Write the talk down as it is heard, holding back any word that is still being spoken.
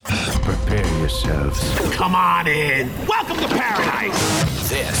Prepare yourselves. Come on in. Welcome to paradise.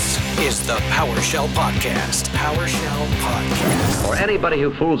 This is the PowerShell Podcast. PowerShell Podcast. For anybody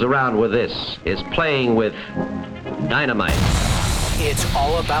who fools around with this is playing with dynamite. It's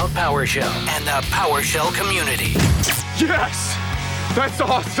all about PowerShell and the PowerShell community. Yes! That's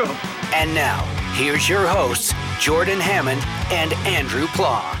awesome! And now, here's your hosts, Jordan Hammond and Andrew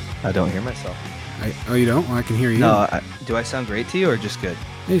Plaw. I don't hear myself. Oh, you don't? Well, I can hear you. No, do I sound great to you or just good?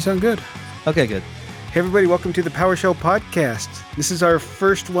 Yeah, you sound good. Okay, good. Hey, everybody, welcome to the PowerShell Podcast. This is our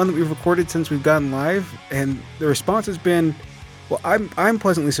first one that we've recorded since we've gone live, and the response has been, well, I'm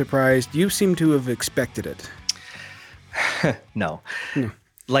pleasantly surprised. You seem to have expected it. No.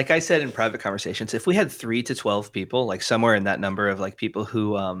 Like I said in private conversations, if we had 3 to 12 people, like somewhere in that number of like people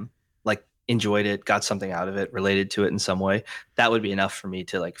who like enjoyed it, got something out of it, related to it in some way, that would be enough for me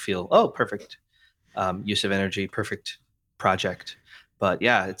to like feel, oh, perfect use of energy, perfect project. But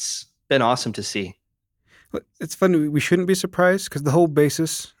yeah, it's been awesome to see. It's funny. We shouldn't be surprised because the whole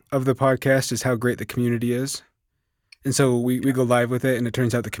basis of the podcast is how great the community is. And so we go live with it, and it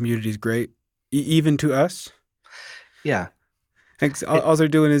turns out the community is great, even to us. Yeah. Thanks. All they're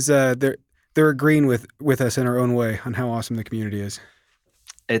doing is they're agreeing with us in our own way on how awesome the community is.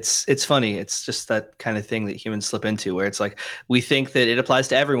 It's funny. It's just that kind of thing that humans slip into where it's like we think that it applies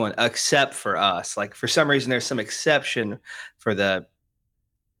to everyone except for us. Like for some reason, there's some exception for that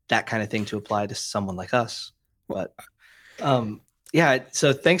kind of thing to apply to someone like us. But yeah,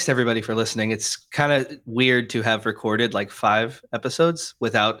 so thanks to everybody for listening. It's kind of weird to have recorded like 5 episodes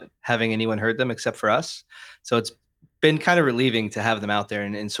without having anyone heard them except for us. So it's been kind of relieving to have them out there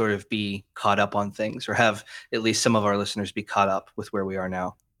and sort of be caught up on things, or have at least some of our listeners be caught up with where we are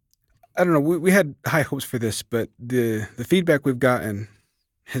now. I don't know. We had high hopes for this, but the feedback we've gotten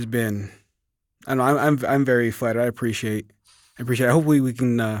has been, I don't know. I'm very flattered. I appreciate. Hopefully we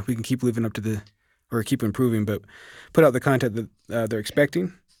can keep living up to or keep improving, but put out the content that they're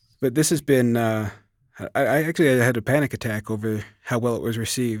expecting. But this has been. I actually had a panic attack over how well it was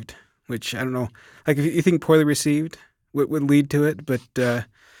received, which I don't know. Like if you think poorly received would lead to it, but there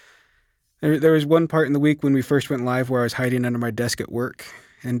was one part in the week when we first went live where I was hiding under my desk at work,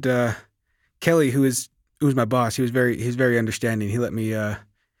 and Kelly, who was my boss, he was very understanding. He let me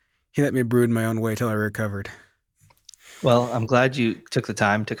brood my own way till I recovered. Well, I'm glad you took the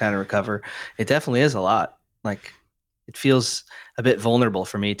time to kind of recover. It definitely is a lot. Like it feels a bit vulnerable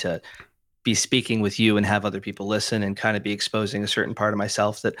for me to be speaking with you and have other people listen and kind of be exposing a certain part of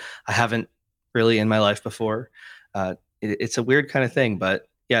myself that I haven't really in my life before. It's a weird kind of thing, but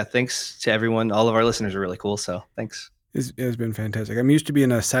yeah, thanks to everyone. All of our listeners are really cool. So thanks. It has been fantastic. I'm used to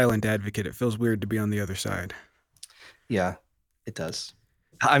being a silent advocate. It feels weird to be on the other side. Yeah, it does.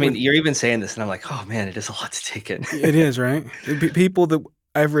 I mean, you're even saying this and I'm like, oh man, it is a lot to take in. It is, right? People that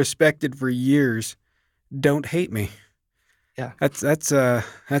I've respected for years don't hate me. Yeah. That's going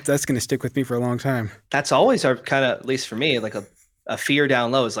to stick with me for a long time. That's always our kind of, at least for me, like a fear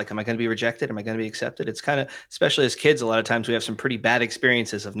down low is like, am I going to be rejected? Am I going to be accepted? It's kind of, especially as kids, a lot of times we have some pretty bad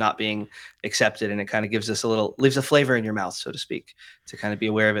experiences of not being accepted, and it kind of gives us leaves a flavor in your mouth, so to speak, to kind of be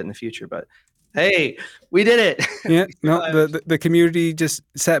aware of it in the future. But hey, we did it. Yeah, no, the community just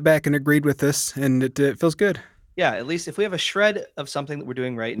sat back and agreed with us, and it feels good. Yeah, at least if we have a shred of something that we're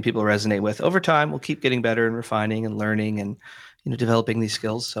doing right and people resonate with, over time, we'll keep getting better and refining and learning and developing these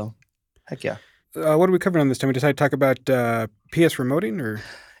skills. So, heck yeah. What are we covering on this time? We decided to talk about psremoting, or?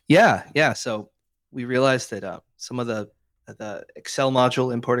 Yeah. So we realized that some of the Excel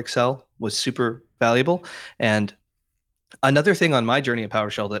module, import Excel, was super valuable. And another thing on my journey of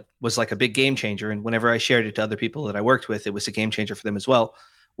PowerShell that was like a big game changer, and whenever I shared it to other people that I worked with, it was a game changer for them as well,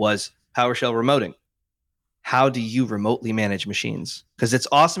 was PowerShell remoting. How do you remotely manage machines? Because it's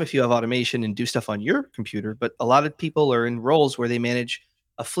awesome if you have automation and do stuff on your computer, but a lot of people are in roles where they manage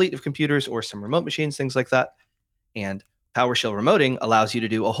a fleet of computers or some remote machines, things like that. And PowerShell remoting allows you to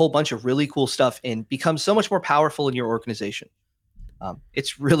do a whole bunch of really cool stuff and become so much more powerful in your organization.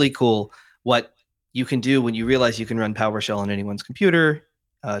 It's really cool what you can do when you realize you can run PowerShell on anyone's computer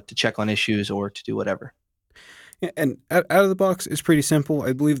to check on issues or to do whatever. Yeah, and out of the box, it's pretty simple.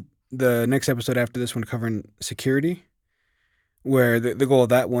 I believe the next episode after this one covering security, where the goal of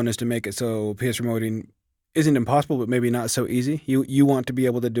that one is to make it so psremoting isn't impossible, but maybe not so easy. You want to be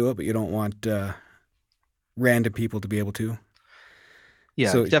able to do it, but you don't want random people to be able to. Yeah,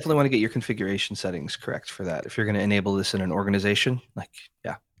 so, you definitely want to get your configuration settings correct for that. If you're going to enable this in an organization,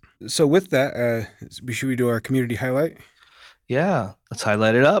 yeah. So with that, should we do our community highlight? Yeah, let's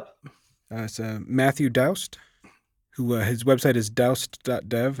highlight it up. It's Matthew Doust, who his website is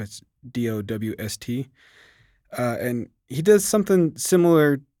doust.dev. It's DOWST. And he does something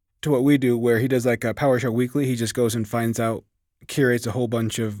similar to what we do, where he does like a PowerShell Weekly. He just goes and finds out, curates a whole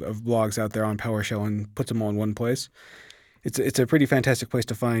bunch of blogs out there on PowerShell and puts them all in one place. It's a pretty fantastic place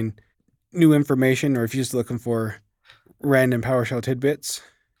to find new information, or if you're just looking for random PowerShell tidbits,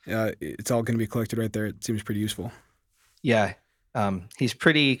 it's all going to be collected right there. It seems pretty useful. Yeah, he's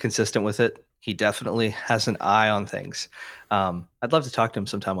pretty consistent with it. He definitely has an eye on things. I'd love to talk to him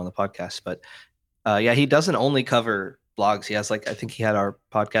sometime on the podcast, but yeah, he doesn't only cover blogs. He has I think he had our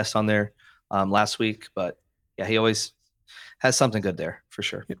podcast on there last week, but yeah, he always has something good there for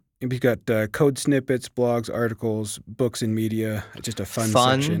sure. Yep. He's got code snippets, blogs, articles, books and media, just a fun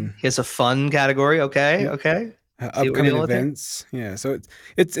section. He has a fun category. Okay. Yep. Okay. Upcoming events. Yeah. So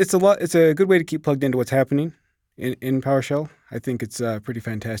it's a lot. It's a good way to keep plugged into what's happening in PowerShell. I think it's pretty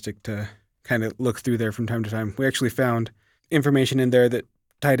fantastic to kind of look through there from time to time. We actually found information in there that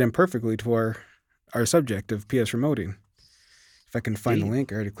tied in perfectly to our subject of PS remoting. If I can find the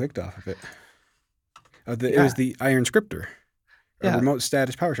link, I already clicked off of it. It was the Iron Scripter, remote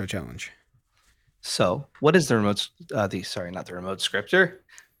status PowerShell challenge. So, what is the remote? Not the remote scripter.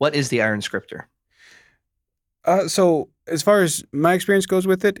 What is the Iron Scripter? So, as far as my experience goes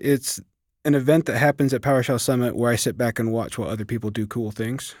with it, it's an event that happens at PowerShell Summit where I sit back and watch while other people do cool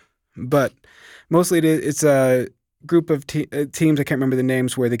things. But mostly it's a group of teams, I can't remember the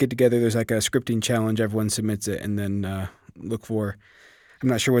names, where they get together. There's like a scripting challenge. Everyone submits it and then look for, I'm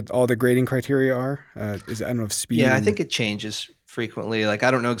not sure what all the grading criteria are. I don't know if speed. Yeah, I think it changes frequently. I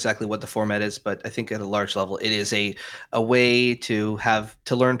don't know exactly what the format is, but I think at a large level, it is a way to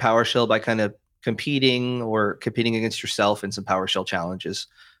learn PowerShell by kind of competing against yourself in some PowerShell challenges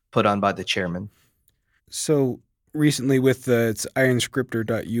put on by the chairman. So recently with it's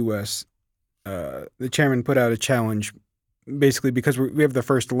ironscripter.us, the chairman put out a challenge basically because we have the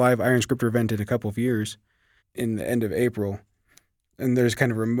first live Iron Scripter event in a couple of years in the end of April. And there's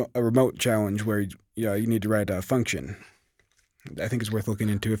kind of a remote challenge where you need to write a function. I think it's worth looking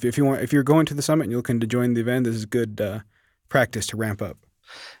into. If you're going to the summit and you're looking to join the event, this is good practice to ramp up.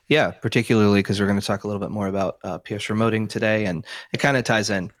 Yeah, particularly because we're going to talk a little bit more about PS remoting today, and it kind of ties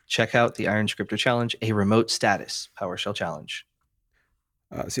in. Check out the Iron Scripter Challenge, a remote status PowerShell challenge.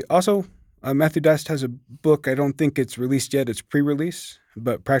 Also, Matthew Dust has a book. I don't think it's released yet. It's pre-release,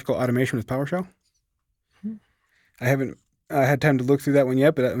 but Practical Automation with PowerShell. I haven't had time to look through that one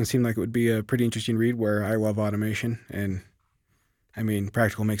yet, but that one seemed like it would be a pretty interesting read where I love automation. And I mean,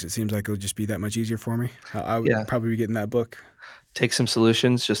 Practical makes it seem like it would just be that much easier for me. I would probably be getting that book. Take some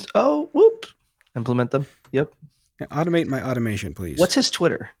solutions, just, implement them. Yep. Yeah, automate my automation, please. What's his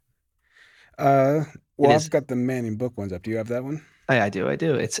Twitter? I've got the Manning book ones up. Do you have that one? I do.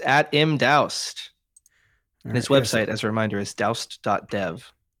 It's at imdoused. And his website, as a reminder, is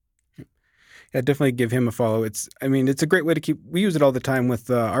doused.dev. Yeah, definitely give him a follow. It's a great way to we use it all the time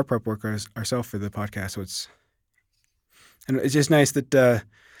with our prep work ourselves for the podcast. So it's just nice that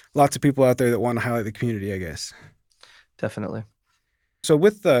lots of people out there that want to highlight the community, I guess. Definitely. So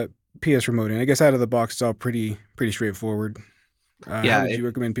with the PS remoting, I guess out of the box, it's all pretty straightforward. How would you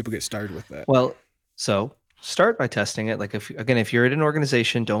recommend people get started with that? Well, so start by testing it. If you're at an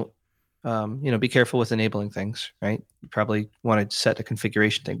organization, don't, be careful with enabling things, right? You probably want to set a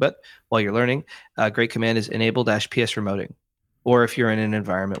configuration thing, but while you're learning, a great command is enable-ps remoting. Or if you're in an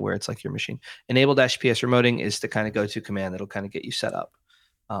environment where it's like your machine, enable-ps remoting is the kind of go-to command that'll kind of get you set up.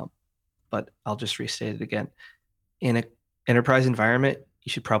 But I'll just restate it again. In an enterprise environment,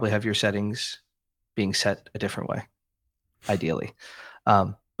 you should probably have your settings being set a different way, ideally.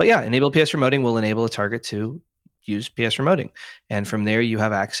 But yeah, enable-ps remoting will enable a target to use PS remoting. And from there, you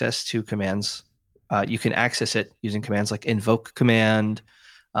have access to commands. You can access it using commands like invoke command,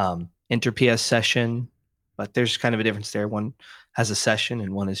 enter PS session, but there's kind of a difference there. One has a session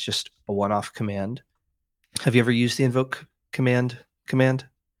and one is just a one-off command. Have you ever used the invoke command?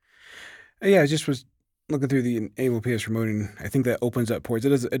 Yeah, I just was looking through the enable PS remoting. I think that opens up ports.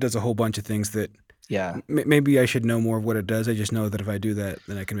 It does a whole bunch of things that maybe I should know more of what it does. I just know that if I do that,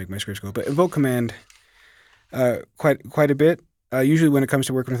 then I can make my scripts go. But invoke command, quite a bit. Usually when it comes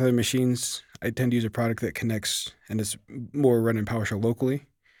to working with other machines, I tend to use a product that connects and is more running PowerShell locally.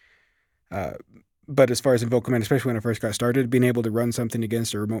 But as far as invoke command, especially when I first got started, being able to run something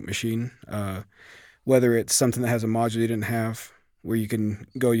against a remote machine, whether it's something that has a module you didn't have, where you can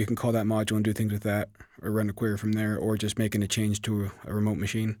call that module and do things with that, or run a query from there, or just making a change to a remote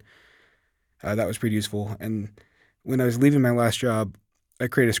machine. That was pretty useful. And when I was leaving my last job, I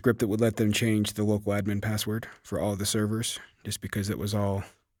created a script that would let them change the local admin password for all of the servers, just because it was all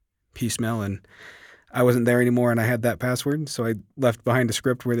piecemeal and I wasn't there anymore and I had that password. So I left behind a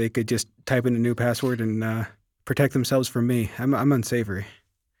script where they could just type in a new password and protect themselves from me. I'm unsavory.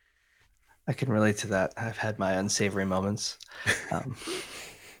 I can relate to that. I've had my unsavory moments. Um,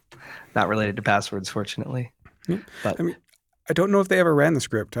 not related to passwords, fortunately. Yeah. But I mean, I don't know if they ever ran the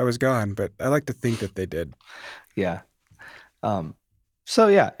script. I was gone, but I like to think that they did. yeah. Um, so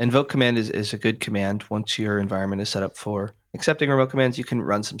yeah, invoke command is a good command. Once your environment is set up for accepting remote commands, you can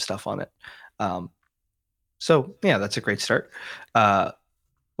run some stuff on it. Um, so yeah, that's a great start.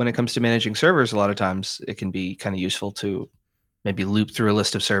 When it comes to managing servers, a lot of times it can be kind of useful to maybe loop through a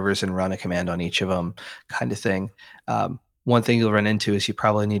list of servers and run a command on each of them, kind of thing. One thing you'll run into is you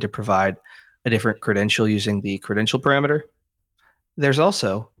probably need to provide a different credential using the credential parameter. There's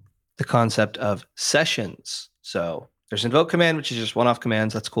also the concept of sessions. So there's invoke command, which is just one-off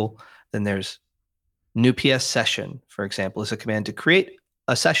commands. That's cool. Then there's new PS session, for example, is a command to create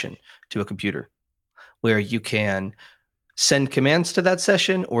a session to a computer where you can send commands to that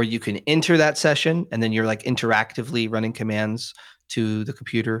session, or you can enter that session and then you're like interactively running commands to the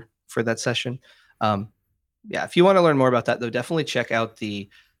computer for that session. Um, yeah, if you want to learn more about that, though, definitely check out the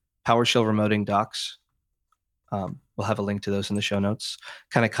PowerShell remoting docs. We'll have a link to those in the show notes.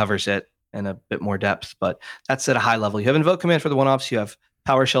 Kind of covers it in a bit more depth, but that's at a high level. You have invoke command for the one-offs. You have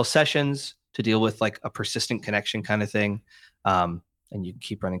PowerShell sessions to deal with like a persistent connection kind of thing. And you can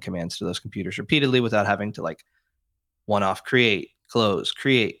keep running commands to those computers repeatedly without having to like one-off create, close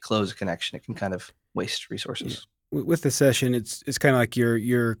a connection. It can kind of waste resources. With the session, it's kind of like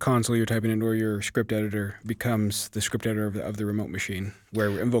your console you're typing in, or your script editor becomes the script editor of the remote machine, where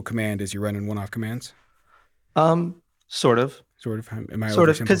invoke command is you're running one-off commands. Sort of. Sort of. Am I Sort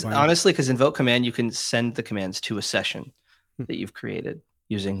of, because oversimplifying? honestly, because invoke command, you can send the commands to a session Hmm. that you've created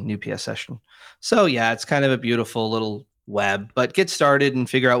using new PS session. So yeah, it's kind of a beautiful little web, but get started and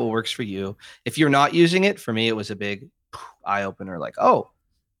figure out what works for you. If you're not using it, for me, it was a big eye opener. Like, oh,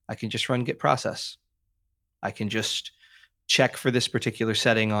 I can just run git process. I can just check for this particular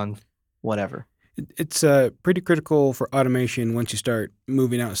setting on whatever. It's pretty critical for automation once you start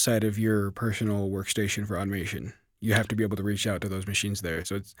moving outside of your personal workstation for automation. You have to be able to reach out to those machines there.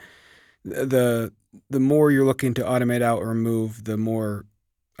 So it's the more you're looking to automate out or remove, the more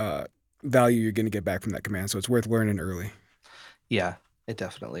value you're going to get back from that command. So it's worth learning early. Yeah, it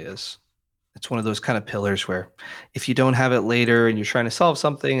definitely is. It's one of those kind of pillars where if you don't have it later and you're trying to solve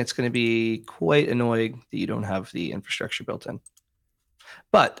something, it's going to be quite annoying that you don't have the infrastructure built in.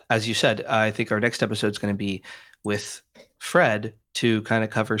 But as you said, I think our next episode is going to be with Fred to kind of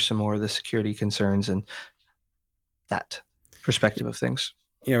cover some more of the security concerns and that perspective of things.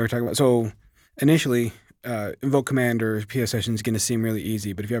 Yeah, we're talking about, so initially, invoke command or PS session is going to seem really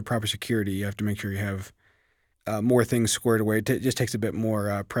easy, but if you have proper security, you have to make sure you have more things squared away. It just takes a bit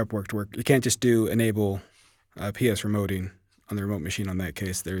more prep work to work. You can't just do enable PS remoting on the remote machine on that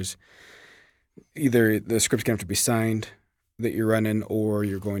case. There's either the script's going to have to be signed that you're running, or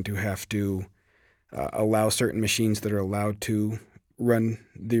you're going to have to allow certain machines that are allowed to run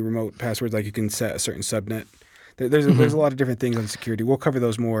the remote passwords. Like you can set a certain subnet. There's a lot of different things on security. We'll cover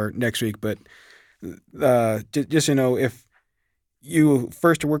those more next week, but just so you know, if you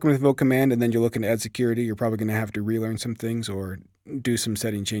first are working with invoke command and then you're looking to add security, you're probably going to have to relearn some things or do some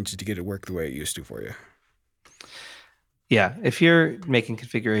setting changes to get it work the way it used to for you. Yeah, if you're making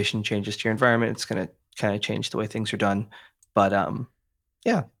configuration changes to your environment, it's going to kind of change the way things are done. But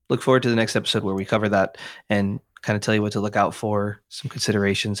yeah, look forward to the next episode where we cover that and kind of tell you what to look out for, some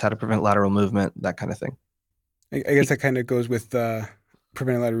considerations, how to prevent lateral movement, that kind of thing. I guess that kind of goes with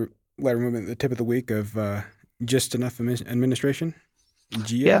preventing lateral movement. The tip of the week of just enough administration.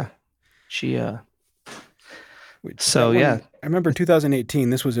 GIA. Yeah, GIA. So yeah, I remember 2018.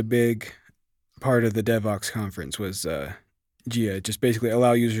 This was a big part of the DevOps conference. Was GIA, just basically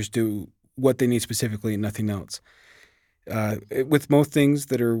allow users to do what they need specifically and nothing else. With most things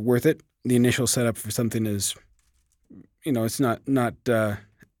that are worth it, the initial setup for something is, it's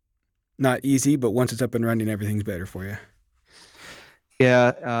not easy, but once it's up and running, everything's better for you.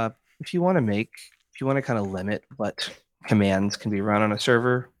 Yeah, if you want to kind of limit what commands can be run on a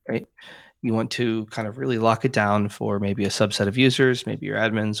server, right? You want to kind of really lock it down for maybe a subset of users, maybe your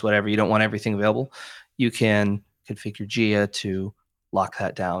admins, whatever. You don't want everything available. You can configure GIA to lock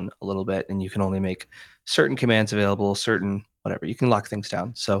that down a little bit, and you can only make certain commands available, certain whatever. You can lock things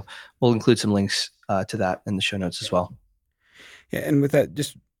down. So we'll include some links to that in the show notes as well. Yeah, and with that,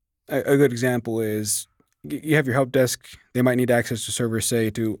 just a good example is you have your help desk. They might need access to servers, say,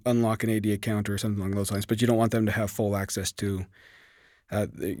 to unlock an AD account or something along those lines, but you don't want them to have full access to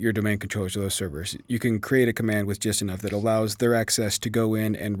your domain controllers or those servers. You can create a command with just enough that allows their access to go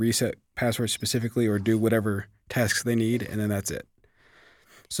in and reset passwords specifically or do whatever tasks they need, and then that's it.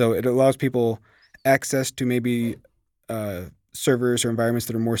 So it allows people access to maybe servers or environments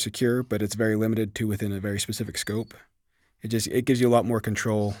that are more secure, but it's very limited to within a very specific scope. It gives you a lot more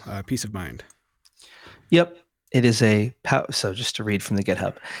control, peace of mind. Yep. It is so just to read from the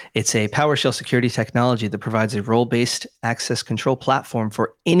GitHub, it's a PowerShell security technology that provides a role-based access control platform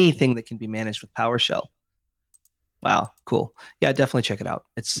for anything that can be managed with PowerShell. Wow, cool. Yeah, definitely check it out.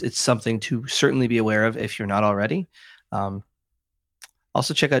 It's something to certainly be aware of if you're not already.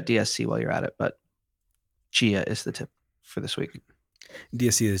 Also check out DSC while you're at it, but Chia is the tip for this week.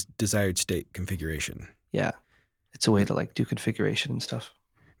 DSC is desired state configuration. Yeah, it's a way to like do configuration and stuff.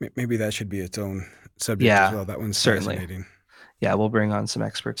 Maybe that should be its own subject as well. That one's certainly fascinating. Yeah, we'll bring on some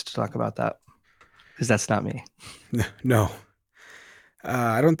experts to talk about that because that's not me. No.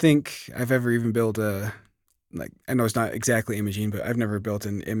 I don't think I've ever even built I know it's not exactly imaging, but I've never built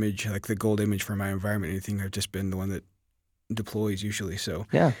an image, like the gold image for my environment or anything. I've just been the one that deploys usually. So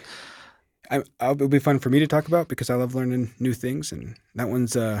yeah, it'll be fun for me to talk about because I love learning new things. And that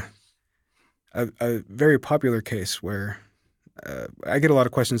one's a very popular case where I get a lot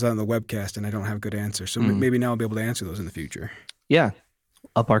of questions on the webcast and I don't have good answers. So maybe now I'll be able to answer those in the future. Yeah.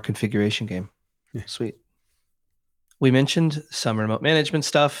 Up our configuration game. Yeah. Sweet. We mentioned some remote management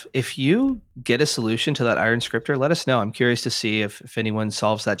stuff. If you get a solution to that iron scripter, let us know. I'm curious to see if anyone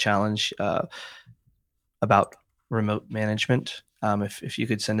solves that challenge about remote management. If you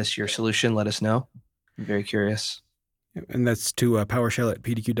could send us your solution, let us know. I'm very curious. And that's to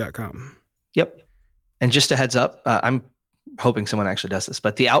PowerShell@pdq.com. Yep. And just a heads up, I'm hoping someone actually does this,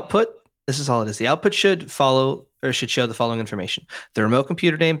 but the output, this is all it is. The output should show the following information: the remote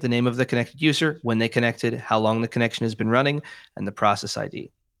computer name, the name of the connected user, when they connected, how long the connection has been running, and the process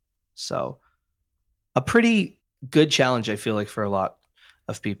ID. So a pretty good challenge, I feel like, for a lot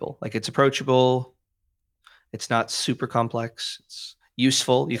of people. Like, it's approachable. It's not super complex. It's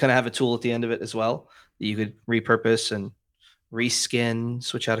useful. You kind of have a tool at the end of it as well that you could repurpose and reskin,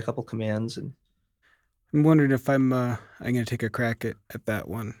 switch out a couple commands. And I'm wondering if I'm going to take a crack at that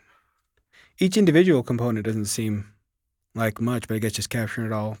one. Each individual component doesn't seem like much, but I guess just capturing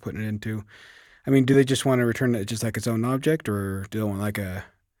it all, putting it into, I mean, do they just want to return it just like its own object, or do they want like a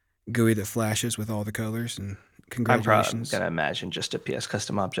GUI that flashes with all the colors and congratulations? I'm going to imagine just a PS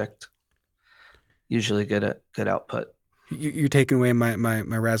custom object. Usually good output. You're taking away my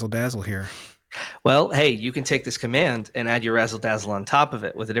razzle dazzle here. Well, hey, you can take this command and add your razzle dazzle on top of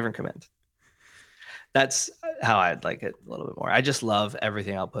it with a different command. That's how I'd like it a little bit more. I just love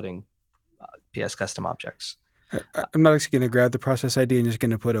everything outputting PS custom objects. I'm not actually going to grab the process ID and just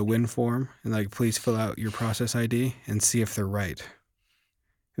going to put a win form and like, please fill out your process ID and see if they're right.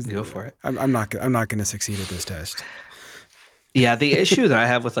 Go for it. I'm not going to succeed at this test. Yeah, the issue that I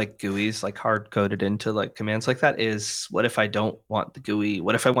have with like GUIs, like hard coded into like commands like that, is what if I don't want the GUI?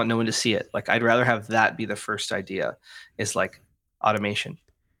 What if I want no one to see it? Like, I'd rather have that be the first idea, is like automation.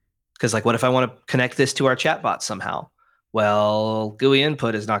 Because like, what if I want to connect this to our chatbot somehow? Well, GUI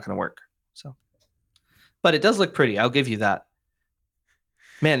input is not going to work. So, but it does look pretty. I'll give you that.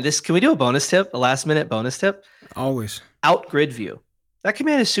 Man, can we do a bonus tip? A last minute bonus tip? Always. Out grid view. That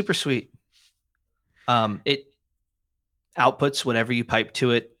command is super sweet. It outputs whatever you pipe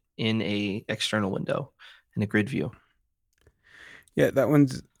to it in a external window in a grid view. Yeah, that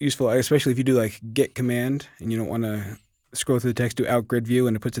one's useful, especially if you do like get command and you don't want to scroll through the text, do out grid view,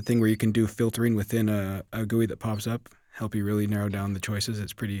 and it puts a thing where you can do filtering within a GUI that pops up, help you really narrow down the choices.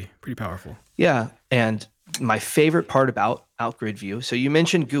 It's pretty powerful. Yeah, and my favorite part about out grid view, so you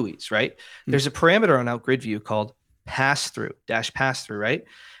mentioned GUIs, right? There's a parameter on out grid view called pass-through, pass-through, right?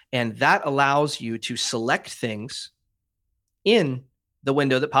 And that allows you to select things in the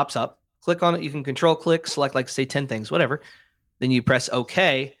window that pops up. Click on it. You can control click, select like say 10 things, whatever. Then you press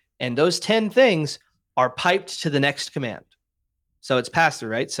OK, and those 10 things are piped to the next command. So it's pass through,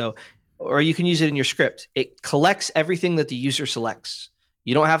 right? So, or you can use it in your script. It collects everything that the user selects.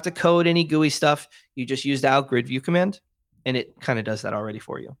 You don't have to code any GUI stuff. You just use the out grid view command, and it kind of does that already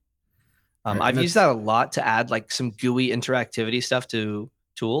for you. Right, I've used that a lot to add like some GUI interactivity stuff to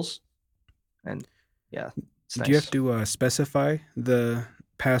tools. And yeah. Do you have to specify the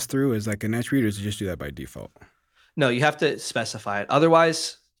pass through as like an attribute, or does it just do that by default? No, you have to specify it.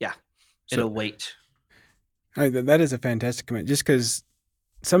 Otherwise, yeah, it'll wait. That is a fantastic command. Just because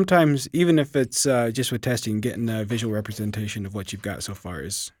sometimes, even if it's just with testing, getting a visual representation of what you've got so far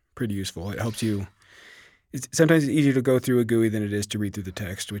is pretty useful. It helps you. Sometimes it's easier to go through a GUI than it is to read through the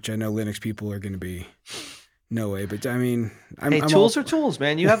text, which I know Linux people are going to be no way. But I mean, tools are tools,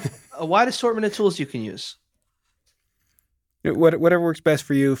 man. You have a wide assortment of tools you can use. Whatever works best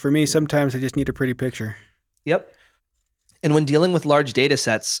for you. For me, sometimes I just need a pretty picture. Yep. And when dealing with large data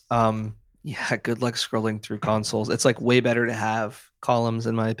sets, Yeah, good luck scrolling through consoles. It's like way better to have columns,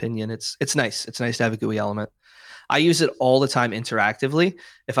 in my opinion. It's nice. It's nice to have a GUI element. I use it all the time interactively.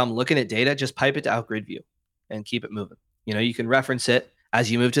 If I'm looking at data, just pipe it to out grid view and keep it moving. You can reference it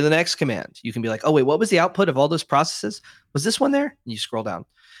as you move to the next command. You can be like, oh, wait, what was the output of all those processes? Was this one there? And you scroll down.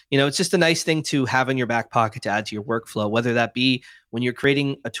 It's just a nice thing to have in your back pocket to add to your workflow, whether that be when you're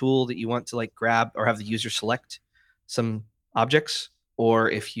creating a tool that you want to like grab or have the user select some objects, or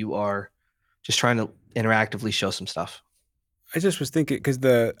if you are just trying to interactively show some stuff. I just was thinking because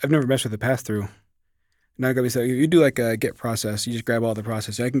I've never messed with the pass through. Now I gotta be so you do like a get process. You just grab all the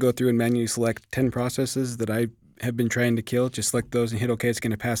processes. I can go through and manually select 10 processes that I have been trying to kill. Just select those and hit OK. It's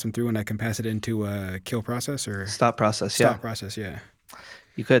going to pass them through, and I can pass it into a kill process or Stop process. stop Yeah, process. Yeah,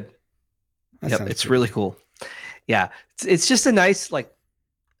 you could. that Yep, sounds it's pretty really cool. Yeah, it's just a nice like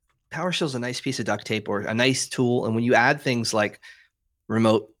PowerShell's a nice piece of duct tape or a nice tool. And when you add things like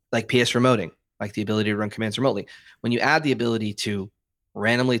PS remoting, like the ability to run commands remotely, when you add the ability to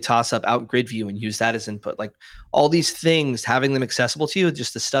randomly toss up out grid view and use that as input, like all these things, having them accessible to you,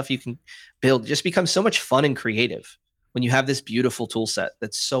 just the stuff you can build just becomes so much fun and creative when you have this beautiful tool set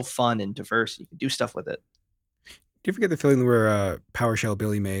that's so fun and diverse. You can do stuff with it. Do you ever get the feeling we're PowerShell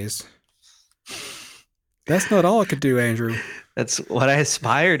Billy Mays? That's not all I could do, Andrew. That's what I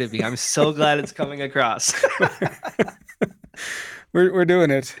aspire to be. I'm so glad it's coming across. We're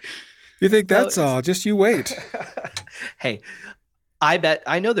doing it. You think No, that's all? Just you wait. Hey,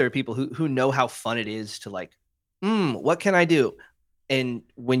 I know there are people who know how fun it is to like, what can I do? And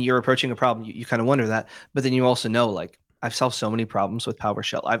when you're approaching a problem, you kind of wonder that. But then you also know, like, I've solved so many problems with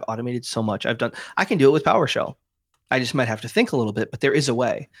PowerShell. I've automated so much. I can do it with PowerShell. I just might have to think a little bit, but there is a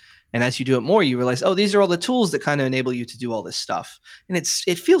way. And as you do it more, you realize, oh, these are all the tools that kind of enable you to do all this stuff. And it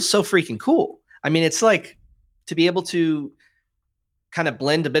feels so freaking cool. I mean, it's like to be able to kind of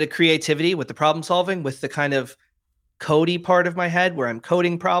blend a bit of creativity with the problem solving with the kind of codey part of my head where I'm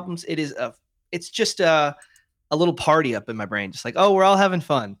coding problems. It's just a little party up in my brain. Just like, oh, we're all having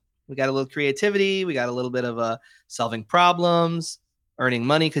fun. We got a little creativity. We got a little bit of solving problems, earning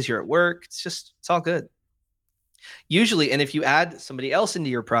money because you're at work. It's all good. Usually, and if you add somebody else into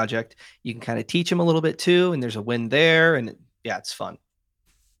your project, you can kind of teach them a little bit too, and there's a win there, and yeah, it's fun.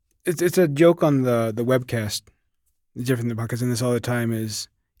 It's a joke on the webcast. It's different than the podcast, and this all the time is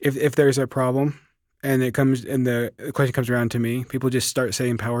if there's a problem and it comes and the question comes around to me, people just start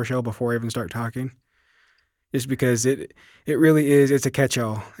saying PowerShell before I even start talking, just because it really is. It's a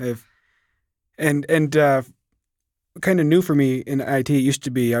catch-all. And kind of new for me in IT. It used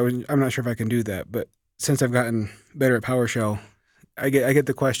to be I'm not sure if I can do that, but since I've gotten better at PowerShell, I get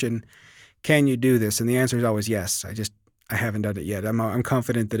the question, can you do this? And the answer is always yes. I haven't done it yet. I'm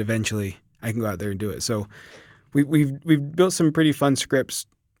confident that eventually I can go out there and do it. So we've built some pretty fun scripts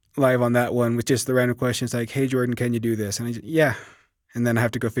live on that one with just the random questions like, hey Jordan, can you do this? And yeah, and then I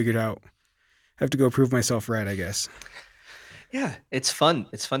have to go figure it out. I have to go prove myself right, I guess. Yeah, it's fun.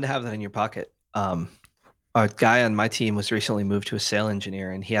 It's fun to have that in your pocket. A guy on my team was recently moved to a sale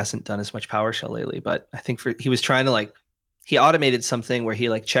engineer, and he hasn't done as much PowerShell lately. But I think he was trying to he automated something where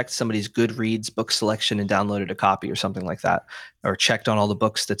he checked somebody's Goodreads book selection and downloaded a copy or something like that, or checked on all the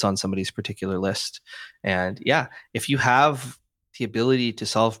books that's on somebody's particular list. And yeah, if you have the ability to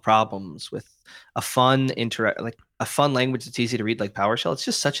solve problems with a fun a fun language that's easy to read like PowerShell, it's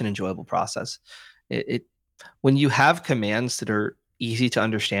just such an enjoyable process. When you have commands that are easy to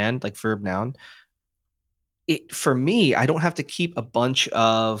understand, like verb noun, for me, I don't have to keep a bunch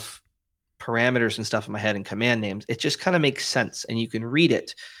of parameters and stuff in my head and command names. It just kind of makes sense and you can read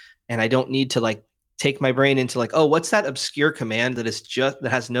it. And I don't need to take my brain into oh, what's that obscure command that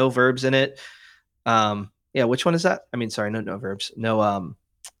has no verbs in it? Yeah, which one is that? I mean, sorry, no verbs. No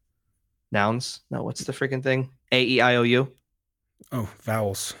nouns. No, what's the freaking thing? A-E-I-O-U. Oh,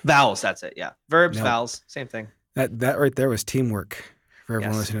 vowels. Vowels, that's it. Yeah. Verbs, Nope. vowels, same thing. That right there was teamwork for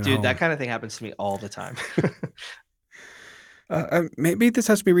everyone listening at dude, home. that kind of thing happens to me all the time. Maybe this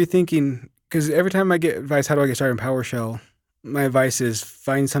has to be rethinking, because every time I get advice, how do I get started in PowerShell? My advice is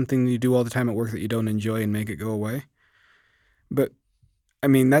find something you do all the time at work that you don't enjoy and make it go away. But I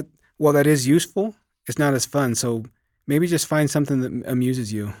mean, while that is useful, it's not as fun. So maybe just find something that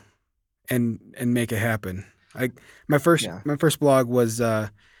amuses you and make it happen. My first blog was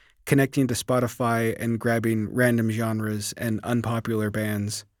connecting to Spotify and grabbing random genres and unpopular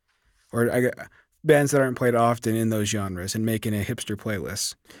bands, or bands that aren't played often in those genres, and making a hipster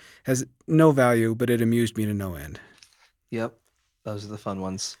playlist. Has no value, but it amused me to no end. Yep. Those are the fun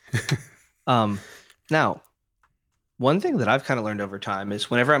ones. Now, one thing that I've kind of learned over time is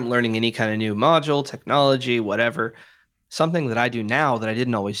whenever I'm learning any kind of new module, technology, whatever, something that I do now that I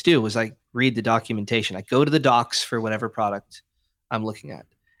didn't always do was I read the documentation. I go to the docs for whatever product I'm looking at.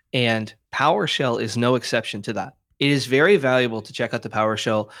 And PowerShell is no exception to that. It is very valuable to check out the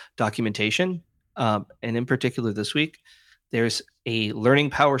PowerShell documentation. And in particular this week, there's a Learning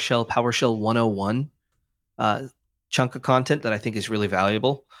PowerShell 101 chunk of content that I think is really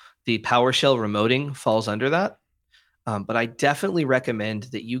valuable. The PowerShell remoting falls under that. But I definitely recommend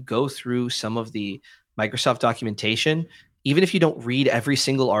that you go through some of the Microsoft documentation, even if you don't read every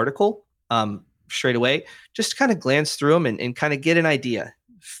single article straight away, just kind of glance through them and kind of get an idea.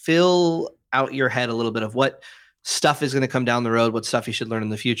 Fill out your head a little bit of what stuff is going to come down the road, what stuff you should learn in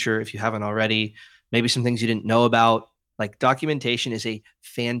the future if you haven't already, maybe some things you didn't know about. Like documentation is a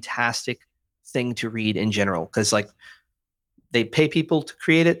fantastic thing to read in general because like they pay people to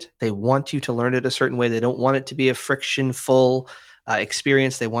create it. They want you to learn it a certain way. They don't want it to be a friction-full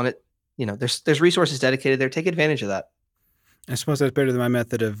experience. They want it, there's resources dedicated there. Take advantage of that. I suppose that's better than my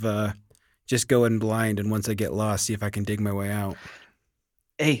method of just going blind, and once I get lost, see if I can dig my way out.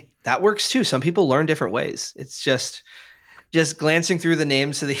 Hey, that works too. Some people learn different ways. It's just glancing through the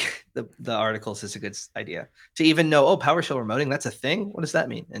names of the articles is a good idea to even know, oh, PowerShell remoting, that's a thing. What does that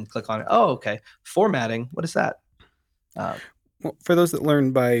mean? And click on it. Oh, okay. Formatting. What is that? Well, for those that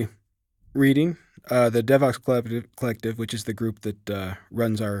learn by reading, the DevOps Collective, which is the group that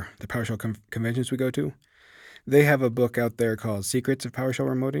runs the PowerShell conventions we go to, they have a book out there called Secrets of PowerShell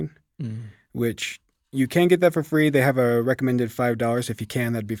Remoting, which you can get that for free. They have a recommended $5. If you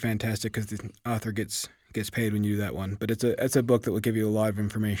can, that'd be fantastic because the author gets paid when you do that one. But it's a book that will give you a lot of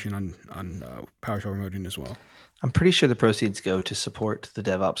information on PowerShell Remoting as well. I'm pretty sure the proceeds go to support the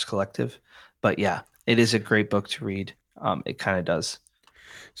DevOps Collective. But yeah, it is a great book to read. It kind of does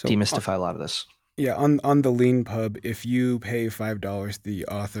demystify a lot of this. Yeah, on the Lean Pub, if you pay $5, the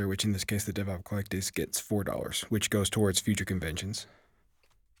author, which in this case the DevOps Collective, gets $4, which goes towards future conventions.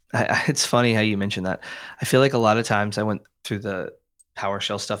 It's funny how you mentioned that. I feel like a lot of times I went through the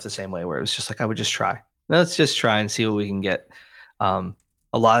PowerShell stuff the same way, where it was just like I would just try. Let's just try and see what we can get. A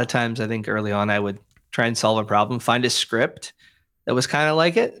lot of times I think early on I would try and solve a problem, find a script that was kind of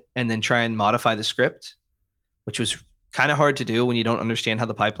like it, and then try and modify the script, which was kind of hard to do when you don't understand how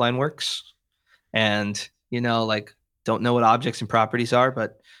the pipeline works. And, don't know what objects and properties are.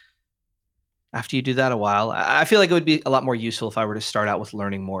 But after you do that a while, I feel like it would be a lot more useful if I were to start out with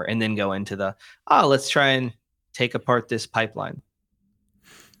learning more and then go into let's try and take apart this pipeline.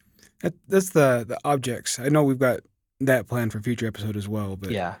 That's the objects. I know we've got that planned for future episode as well.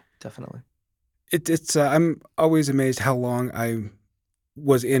 But yeah, definitely. It's I'm always amazed how long I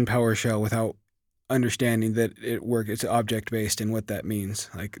was in PowerShell without understanding that it's object-based and what that means,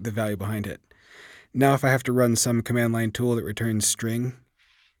 like the value behind it. Now, if I have to run some command line tool that returns string,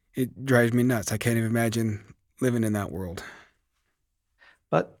 it drives me nuts. I can't even imagine living in that world.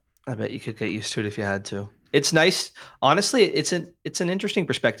 But I bet you could get used to it if you had to. It's nice. Honestly, it's an interesting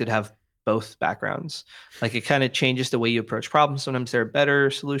perspective to have both backgrounds. Like it kind of changes the way you approach problems. Sometimes there are better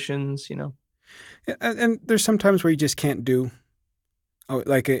solutions, Yeah, and there's some times where you just can't do. Oh,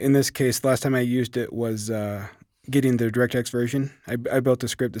 like in this case, last time I used it was getting the DirectX version. I built a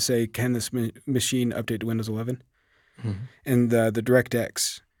script to say, can this machine update to Windows 11? Mm-hmm. And the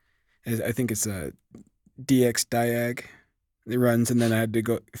DirectX, I think it's a DX diag. It runs, and then I had to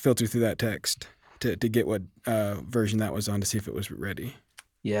go filter through that text to get what version that was on to see if it was ready.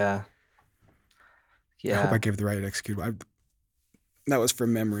 Yeah. I hope I gave the right executable. That was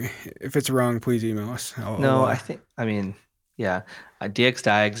from memory. If it's wrong, please email us. Yeah, DX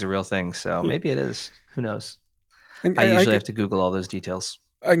diag is a real thing, so maybe it is. Who knows? I usually have to Google all those details.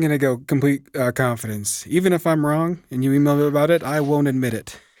 I'm going to go complete confidence. Even if I'm wrong and you email me about it, I won't admit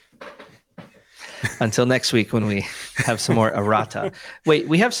it. Until next week when we have some more errata. Wait,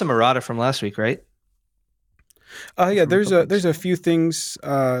 we have some errata from last week, right? Yeah, there's a few things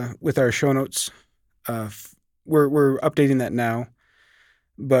with our show notes. We're updating that now.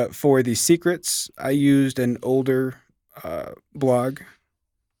 But for the secrets, I used an older blog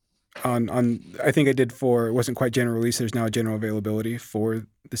on I think I did it wasn't quite general release. There's now a general availability for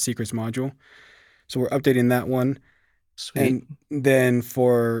the secrets module. So we're updating that one. Sweet. And then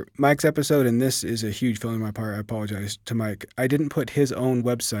for Mike's episode, and this is a huge failure on my part, I apologize to Mike. I didn't put his own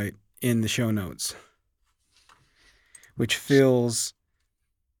website in the show notes, which feels,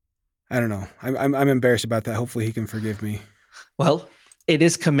 I don't know. I'm embarrassed about that. Hopefully he can forgive me. Well, it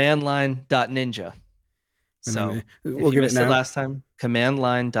is commandline.ninja. So we'll if you give missed it now. Last time,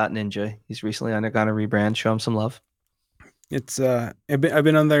 commandline.ninja. He's recently undergone a rebrand. Show him some love. It's I've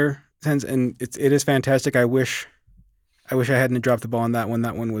been on there since, and it is fantastic. I wish I hadn't dropped the ball on that one.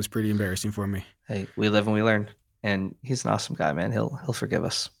 That one was pretty embarrassing for me. Hey, we live and we learn. and he's an awesome guy, man. He'll forgive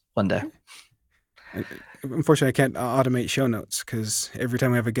us one day. And, unfortunately, I can't automate show notes because every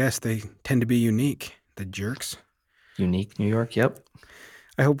time we have a guest, they tend to be unique. The jerks. Unique New York. Yep.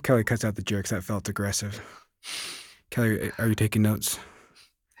 I hope Kelly cuts out the jerks. That felt aggressive. Kelly, are you taking notes?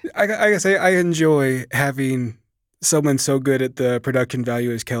 I gotta say, I enjoy having someone so good at the production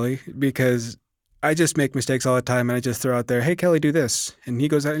value as Kelly because I just make mistakes all the time and I just throw out there, hey, Kelly, do this. And he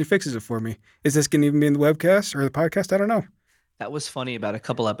goes out and he fixes it for me. Is this going to even be in the webcast or the podcast? I don't know. That was funny about a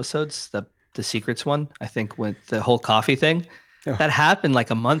couple episodes. The secrets one, I think, with the whole coffee thing. Oh. That happened like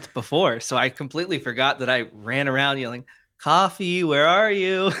a month before. So I completely forgot that I ran around yelling, "Coffee, where are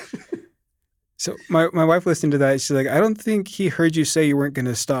you?" So my wife listened to that. She's like, I don't think he heard you say you weren't going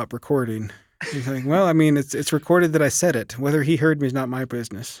to stop recording. He's like, well, I mean, it's recorded that I said it. Whether he heard me is not my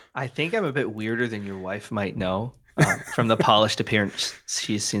business. I think I'm a bit weirder than your wife might know from the polished appearance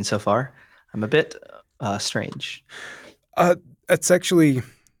she's seen so far. I'm a bit strange. It's actually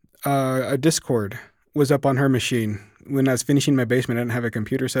a Discord was up on her machine. When I was finishing my basement, I didn't have a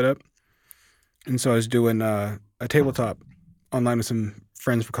computer set up. And so I was doing a tabletop online with some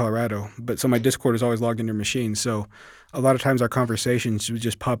friends from Colorado. But so my Discord is always logged into her machine. So a lot of times our conversations would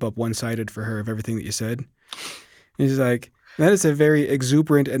just pop up one-sided for her of everything that you said. And she's like, that is a very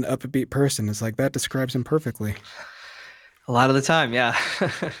exuberant and upbeat person. It's like, that describes him perfectly. A lot of the time, yeah.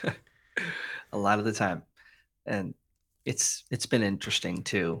 A lot of the time. And it's been interesting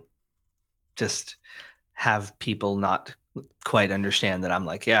to just have people not quite understand that I'm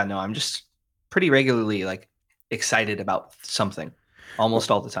like, yeah, no, I'm just pretty regularly like excited about something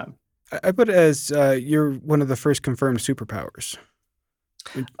almost all the time. I put it as you're one of the first confirmed superpowers.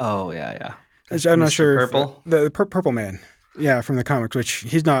 Oh, yeah. I'm not Mr. sure. Purple? The Purple Man. Yeah, from the comics, which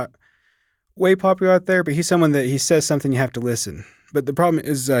he's not way popular out there, but he's someone that he says something you have to listen. But the problem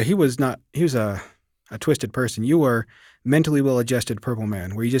is he was a twisted person. You are mentally well-adjusted Purple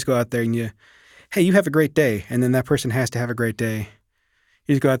Man, where you just go out there and hey, you have a great day. And then that person has to have a great day.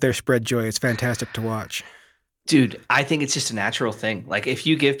 You just go out there, spread joy. It's fantastic to watch. Dude, I think it's just a natural thing. Like if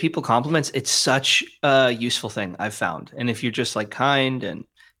you give people compliments, it's such a useful thing I've found. And if you're just like kind and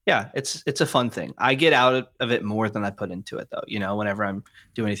yeah, it's a fun thing. I get out of it more than I put into it though. You know, whenever I'm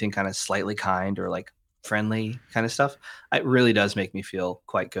doing anything kind of slightly kind or like friendly kind of stuff, it really does make me feel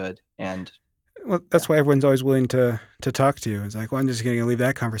quite good. And well, that's why everyone's always willing to talk to you. It's like, well, I'm just going to leave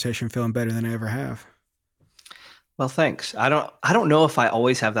that conversation feeling better than I ever have. well, thanks. I don't know if I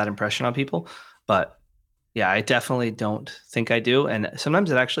always have that impression on people, but yeah, I definitely don't think I do. And sometimes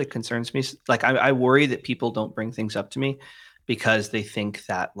it actually concerns me. Like I worry that people don't bring things up to me because they think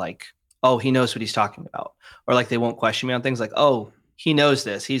that like, oh, he knows what he's talking about. Or like they won't question me on things like, oh, he knows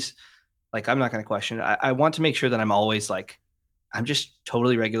this. He's like, I'm not going to question it. I want to make sure that I'm always like, I'm just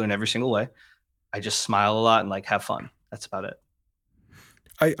totally regular in every single way. I just smile a lot and like have fun. That's about it.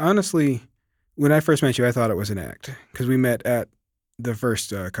 I honestly, when I first met you, I thought it was an act because we met at the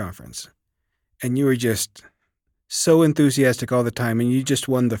first conference. And you were just so enthusiastic all the time, and you just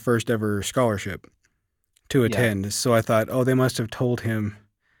won the first ever scholarship to attend. Yeah. So I thought, oh, they must have told him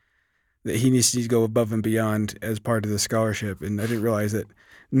that he needs to go above and beyond as part of the scholarship. And I didn't realize that,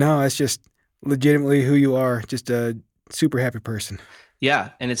 no, that's just legitimately who you are, just a super happy person. Yeah,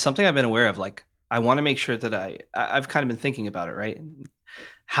 and it's something I've been aware of. Like, I want to make sure that I've kind of been thinking about it, right?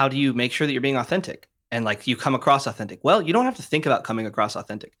 How do you make sure that you're being authentic? And like you come across authentic. Well, you don't have to think about coming across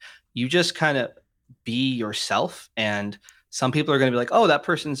authentic. You just kind of be yourself. And some people are going to be like, oh, that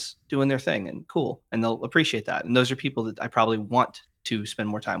person's doing their thing and cool. And they'll appreciate that. And those are people that I probably want to spend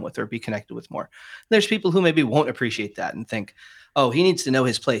more time with or be connected with more. There's people who maybe won't appreciate that and think, oh, he needs to know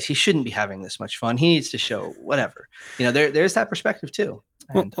his place. He shouldn't be having this much fun. He needs to show whatever. You know, there's that perspective too.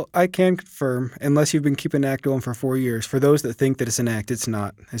 And well, I can confirm, unless you've been keeping an act going for 4 years, for those that think that it's an act, it's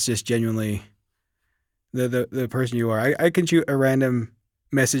not. It's just genuinely the person you are. I can shoot a random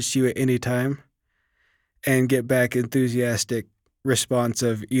message to you at any time and get back enthusiastic response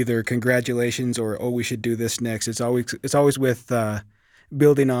of either congratulations or, oh, we should do this next. It's always with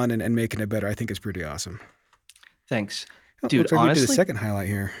building on and making it better. I think it's pretty awesome. Thanks. Dude, Dude, looks like honestly, we did a second highlight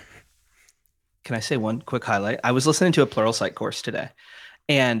here. Can I say one quick highlight? I was listening to a Pluralsight course today,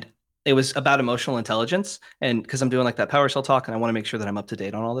 and it was about emotional intelligence. And because I'm doing like that PowerShell talk, and I want to make sure that I'm up to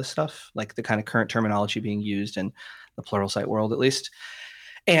date on all this stuff, like the kind of current terminology being used in the Pluralsight world, at least.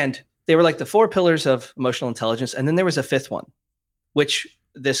 And they were like the 4 pillars of emotional intelligence. And then there was a 5th one, which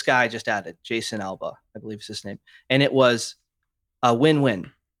this guy just added, Jason Alba, I believe is his name. And it was a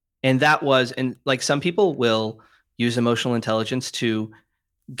win-win. And that was, and like some people will use emotional intelligence to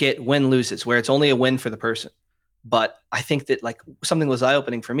get win-loses, where it's only a win for the person. But I think that like something that was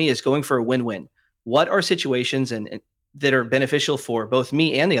eye-opening for me is going for a win-win. what are situations and that are beneficial for both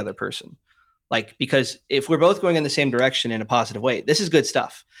me and the other person. Like, because if we're both going in the same direction in a positive way, this is good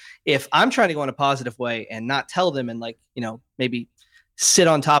stuff. If I'm trying to go in a positive way and not tell them and like, maybe sit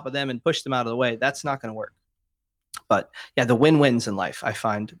on top of them and push them out of the way, that's not going to work. But yeah, the win-wins in life, I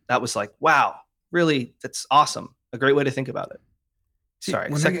find that was like, wow, really, that's awesome. A great way to think about it.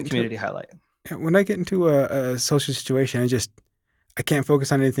 Sorry, second community highlight. When I get into a social situation, I can't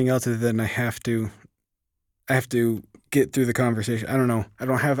focus on anything else other than I have to get through the conversation. I don't know.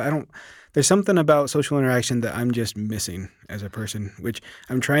 There's something about social interaction that I'm just missing as a person, which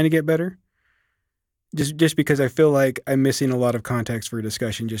I'm trying to get better. Just because I feel like I'm missing a lot of context for a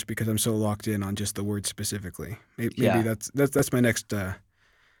discussion just because I'm so locked in on just the word specifically. Maybe that's my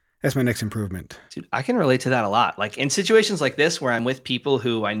next improvement. Dude, I can relate to that a lot. Like in situations like this where I'm with people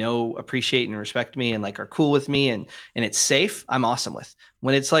who I know appreciate and respect me and like are cool with me and it's safe, I'm awesome with.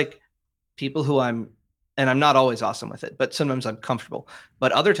 When it's like people who I'm not always awesome with it, but sometimes I'm comfortable.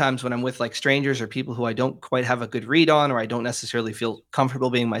 But other times when I'm with like strangers or people who I don't quite have a good read on, or I don't necessarily feel comfortable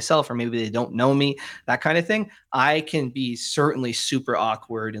being myself, or maybe they don't know me, that kind of thing, I can be certainly super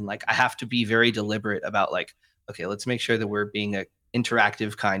awkward. And like, I have to be very deliberate about like, okay, let's make sure that we're being an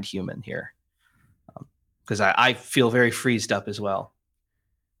interactive, kind human here. Because I feel very freezed up as well.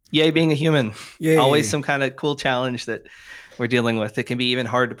 Yay, being a human. Yay. Always some kind of cool challenge that we're dealing with. It can be even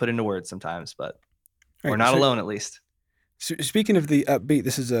hard to put into words sometimes, but we're not alone, at least. So speaking of the upbeat,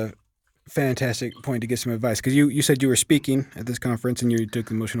 this is a fantastic point to get some advice, because you said you were speaking at this conference and you took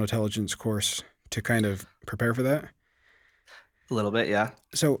the emotional intelligence course to kind of prepare for that. A little bit, yeah.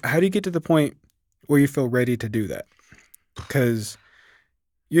 So how do you get to the point where you feel ready to do that? Because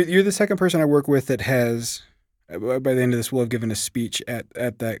you're the second person I work with that has, by the end of this, will have given a speech at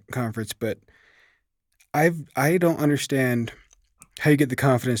that conference, but I don't understand how you get the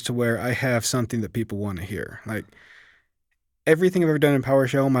confidence to where I have something that people want to hear. Like everything I've ever done in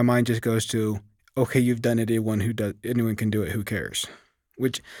PowerShell, my mind just goes to, okay, you've done it. Anyone can do it. Who cares?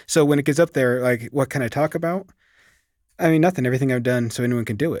 So when it gets up there, like, what can I talk about? I mean, nothing. Everything I've done, so anyone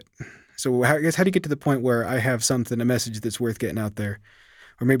can do it. So how do you get to the point where I have a message that's worth getting out there?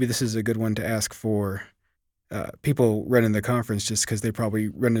 Or maybe this is a good one to ask for people running the conference, just because they probably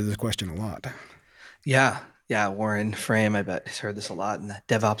run into this question a lot. Yeah. Warren Frame, I bet, has heard this a lot. And the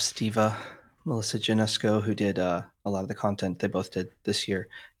DevOps Diva, Melissa Janusko, who did a lot of the content they both did this year.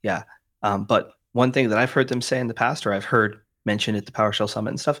 Yeah. But one thing that I've heard them say in the past, or I've heard mentioned at the PowerShell Summit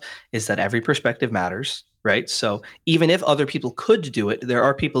and stuff, is that every perspective matters, right? So even if other people could do it, there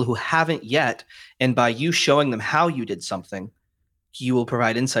are people who haven't yet. And by you showing them how you did something, you will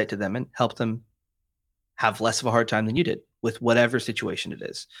provide insight to them and help them have less of a hard time than you did with whatever situation it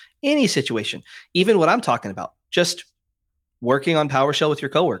is. Any situation, even what I'm talking about, just working on PowerShell with your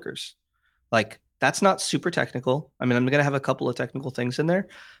coworkers. Like, that's not super technical. I mean, I'm going to have a couple of technical things in there,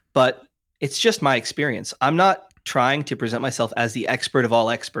 but it's just my experience. I'm not trying to present myself as the expert of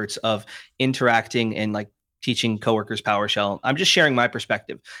all experts of interacting and like teaching coworkers PowerShell. I'm just sharing my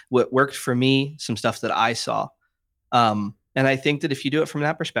perspective, what worked for me, some stuff that I saw. And I think that if you do it from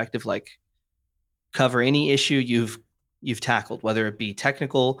that perspective, like cover any issue you've tackled, whether it be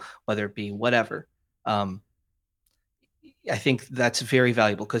technical, whether it be whatever. I think that's very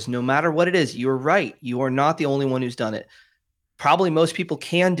valuable, because no matter what it is, you're right. You are not the only one who's done it. Probably most people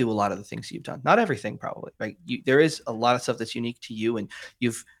can do a lot of the things you've done. Not everything, probably, right? There is a lot of stuff that's unique to you, and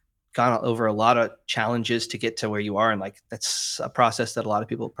you've gone over a lot of challenges to get to where you are. And like, that's a process that a lot of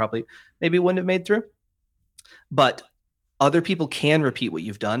people probably maybe wouldn't have made through. But other people can repeat what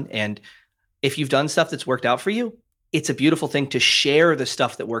you've done. And if you've done stuff that's worked out for you, it's a beautiful thing to share the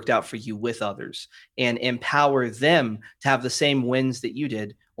stuff that worked out for you with others and empower them to have the same wins that you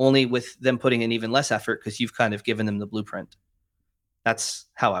did, only with them putting in even less effort because you've kind of given them the blueprint. That's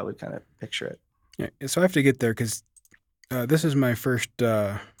how I would kind of picture it. Yeah, so I have to get there because this is my first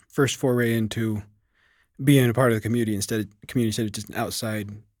foray into being a part of the community instead of just an outside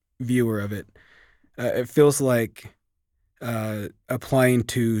viewer of it. It feels like applying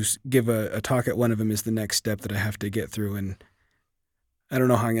to give a talk at one of them is the next step that I have to get through, and I don't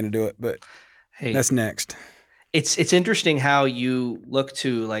know how I'm going to do it, but that's next. It's interesting how you look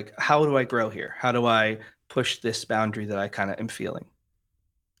to like, how do I grow here? How do I push this boundary that I kind of am feeling?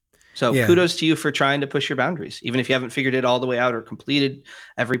 So kudos to you for trying to push your boundaries, even if you haven't figured it all the way out or completed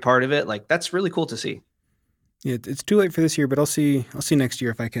every part of it. Like, that's really cool to see. Yeah, it's too late for this year, but I'll see next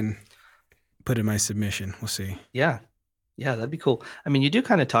year if I can put in my submission. We'll see. Yeah, that'd be cool. I mean, you do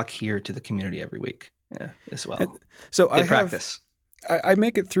kind of talk here to the community every week, as well. So I practice. I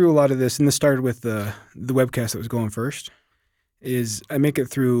make it through a lot of this, and this started with the webcast that was going first. Is I make it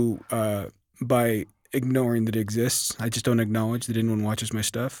through by ignoring that it exists. I just don't acknowledge that anyone watches my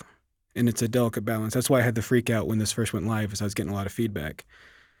stuff. And it's a delicate balance. That's why I had the freak out when this first went live, is I was getting a lot of feedback.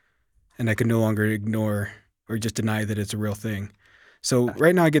 And I could no longer ignore or just deny that it's a real thing. So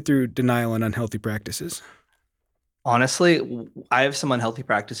right now I get through denial and unhealthy practices. Honestly, I have some unhealthy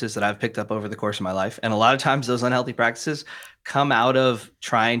practices that I've picked up over the course of my life. And a lot of times those unhealthy practices come out of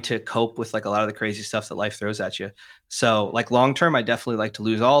trying to cope with like a lot of the crazy stuff that life throws at you. So like long term, I definitely like to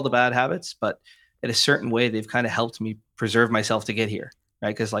lose all the bad habits, but in a certain way, they've kind of helped me preserve myself to get here, right?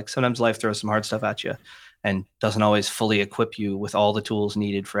 Because like sometimes life throws some hard stuff at you and doesn't always fully equip you with all the tools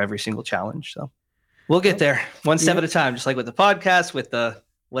needed for every single challenge. So we'll get there one step at a time, just like with the podcast, with the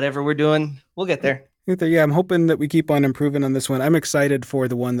whatever we're doing, we'll get there. Yeah, I'm hoping that we keep on improving on this one. I'm excited for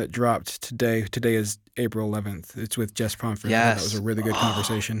the one that dropped today. Today is April 11th. It's with Jess Pomfret. Yes. That was a really good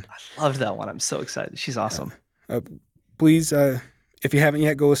conversation. I loved that one. I'm so excited. She's awesome. Please, if you haven't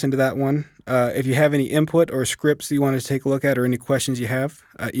yet, go listen to that one. If you have any input or scripts that you want to take a look at or any questions you have,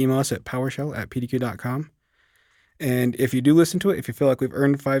 email us at powershell@pdq.com. And if you do listen to it, if you feel like we've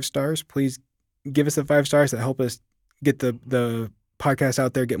earned 5 stars, please give us the 5 stars that help us get the podcast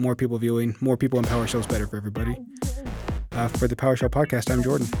out there, get more people viewing. More people in PowerShell is better for everybody. For the PowerShell podcast, I'm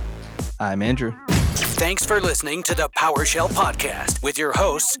Jordan. I'm Andrew. Thanks for listening to the PowerShell Podcast with your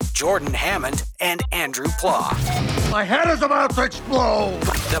hosts, Jordan Hammond and Andrew Plough. My head is about to explode!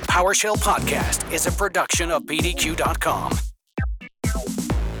 The PowerShell Podcast is a production of PDQ.com.